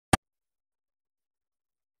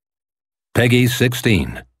Peggy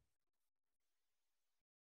 16.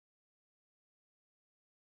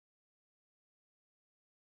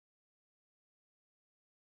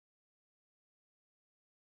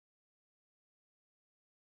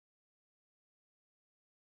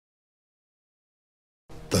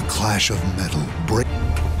 The clash of metal break.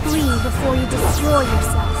 Flee before you destroy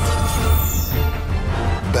yourself.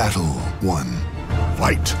 Battle 1.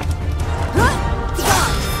 Fight.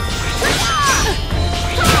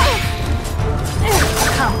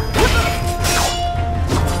 Come.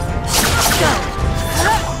 Go.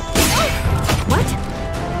 What?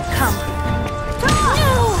 Come.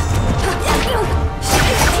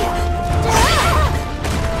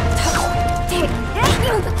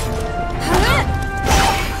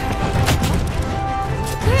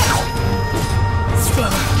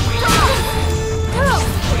 Spin.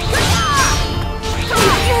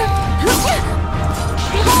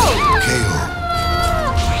 KO.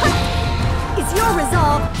 Is your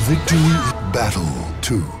resolve? Victory. Battle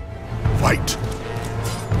 2. Fight.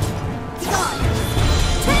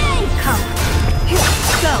 Come.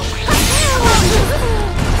 Go.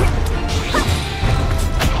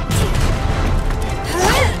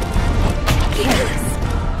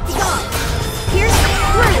 Here's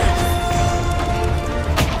through.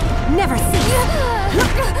 Never cease.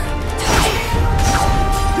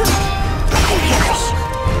 Perish.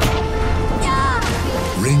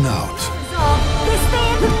 Ring out. This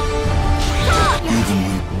thing.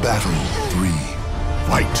 Evenly. Battle 3.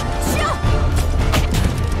 Fight.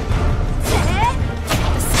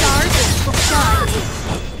 The stars will shine.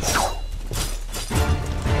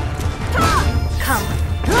 Come.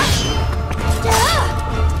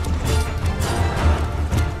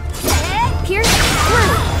 Pierce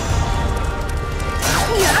through.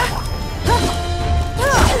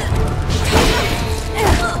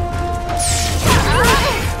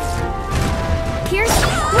 Pierce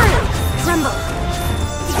through. Tremble.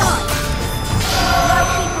 My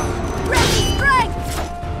people, ready, strike.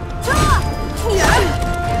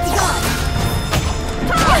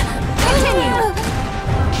 Continue.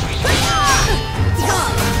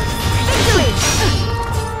 Victory.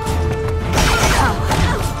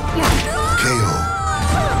 KO.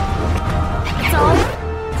 It's all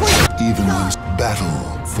Even ones.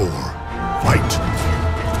 Battle 4. Fight.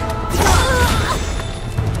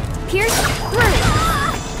 pierce through.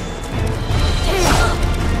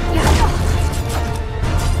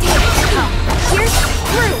 Pierce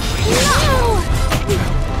through.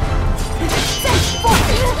 Send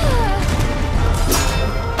forth.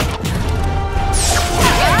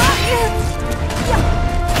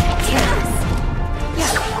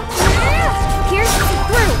 Pierce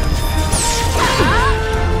through.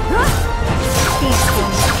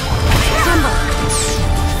 Tremble.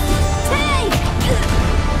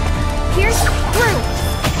 Pierce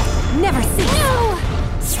through. Never cease.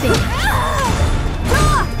 Spin.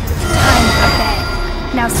 Time for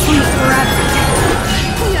bed. Now sleep forever.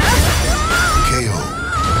 KO.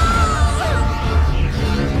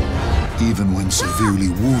 Even when severely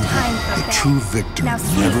wounded, the true victor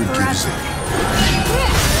never gives up.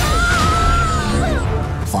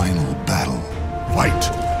 Final battle. Fight.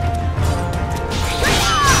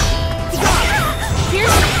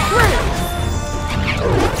 Pierce through.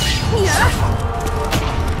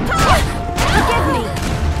 Forgive me.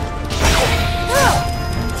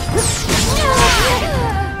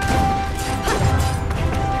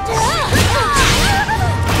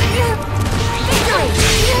 Victory.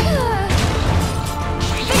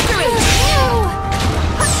 Victory.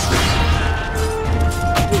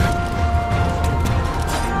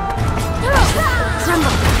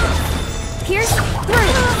 Tremble. Pierce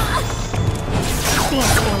through.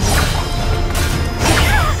 Dance for me.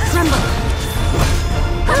 Tremble.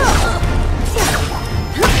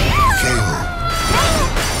 KO.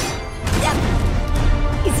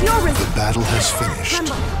 Is your The battle has finished.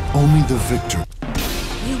 Tremble. Only the victor.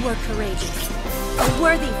 You were courageous. A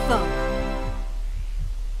worthy foe.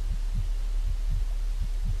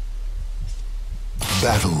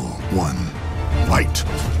 Battle 1. Fight.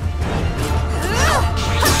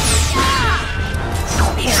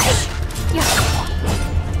 Perish.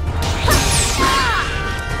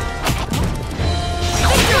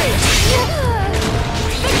 Victory!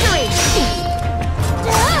 Victory!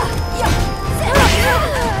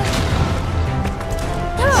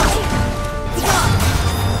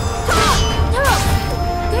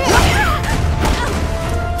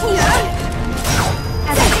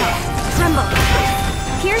 As I tremble.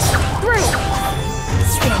 Pierce through.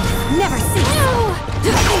 Spin. Never cease.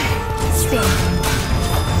 Spin.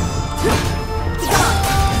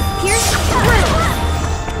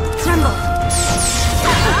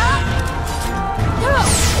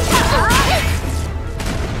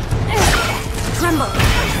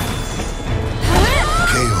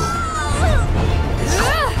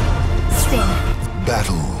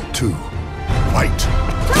 2, fight!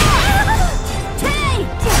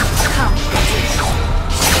 Come.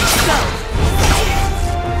 Go.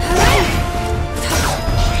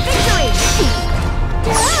 Victory!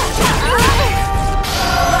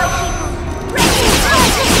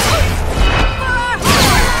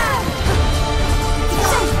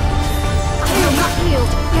 I will not yield.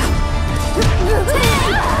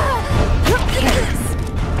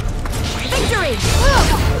 Victory!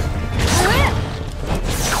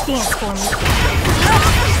 Dance for me.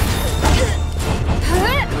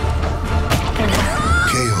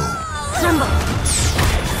 KO. Tremble.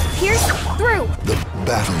 Pierce through. The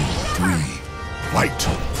battle 3, fight!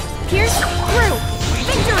 Pierce through.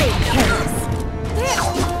 Victory!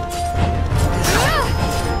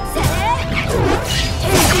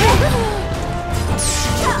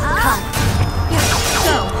 Come.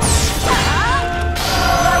 Go.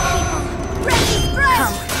 Ready,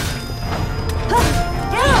 come.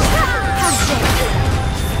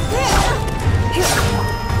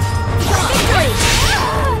 Victory!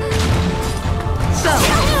 Go.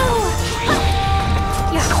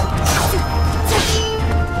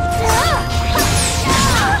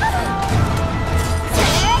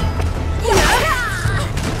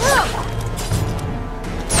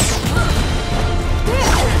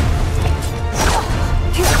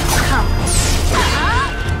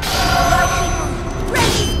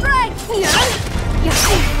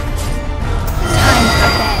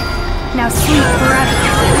 Now sleep forever.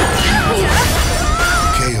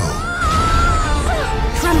 KO.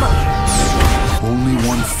 Tremble. Only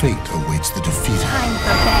one fate awaits the defeated. Time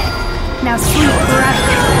for bed. Now sleep forever.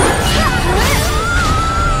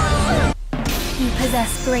 You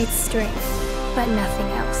possess great strength, but nothing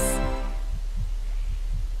else.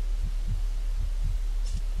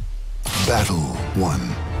 Battle 1,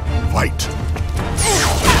 fight!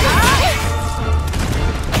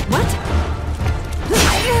 What?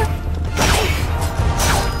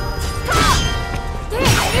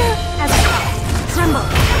 As I tremble.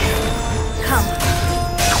 Come.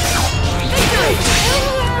 Victory!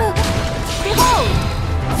 Behold!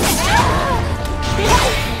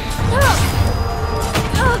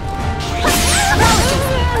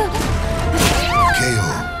 KO.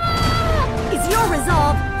 Is your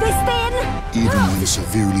resolve this thin? Even when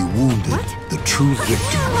severely wounded, What? the true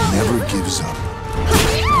victor never gives up.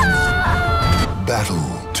 Battle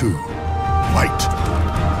 2, fight!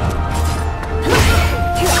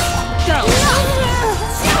 Go!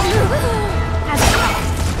 As I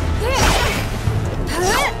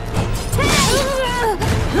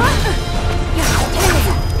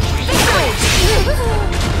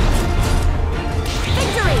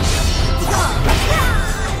Victory!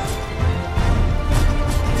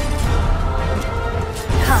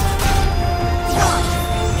 Come.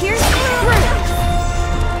 Pierce through.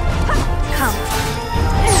 Come.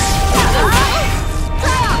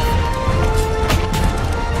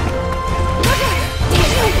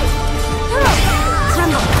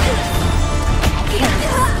 Tremble.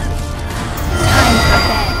 Time for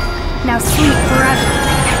bed. Now sleep forever.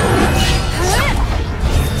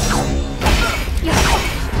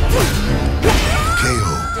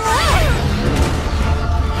 KO.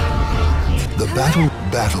 The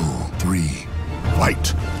battle 3, fight!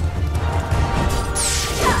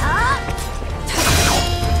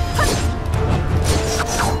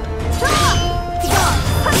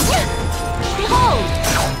 Behold!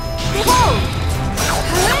 Behold!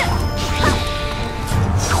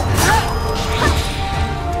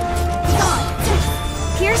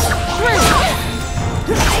 Pierce through!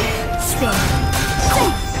 Spin!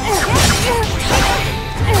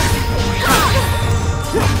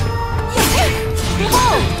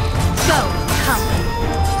 Behold! Go! Come!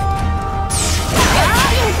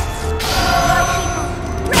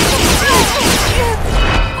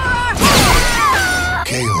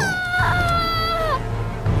 KO.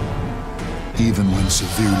 Even when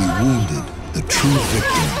severely wounded, the true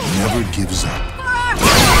victor never gives up.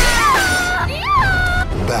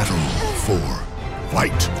 Battle 4,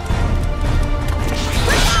 fight!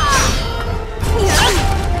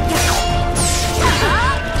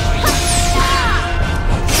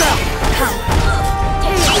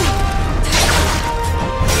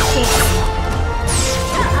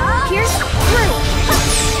 Pierce through!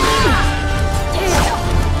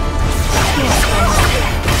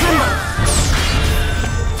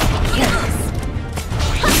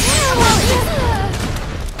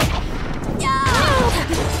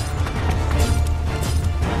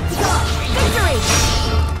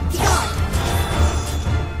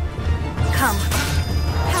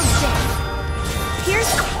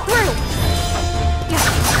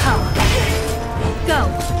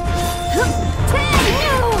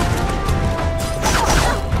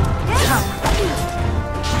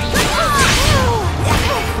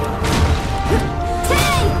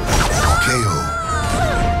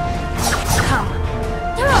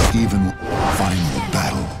 Even final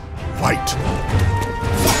battle. Fight.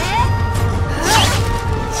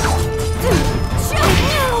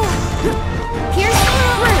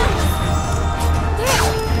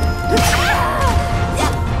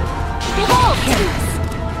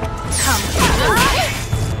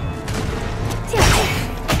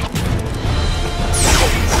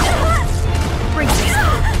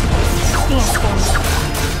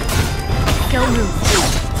 Don't move.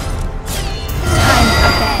 Time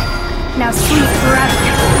for bed. Now sleep forever.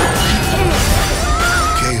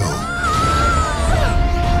 KO.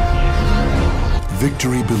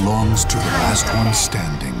 Victory belongs to the last one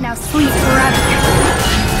standing. Now sleep forever.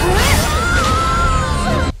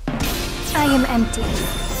 I am empty,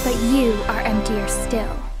 but you are emptier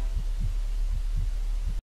still.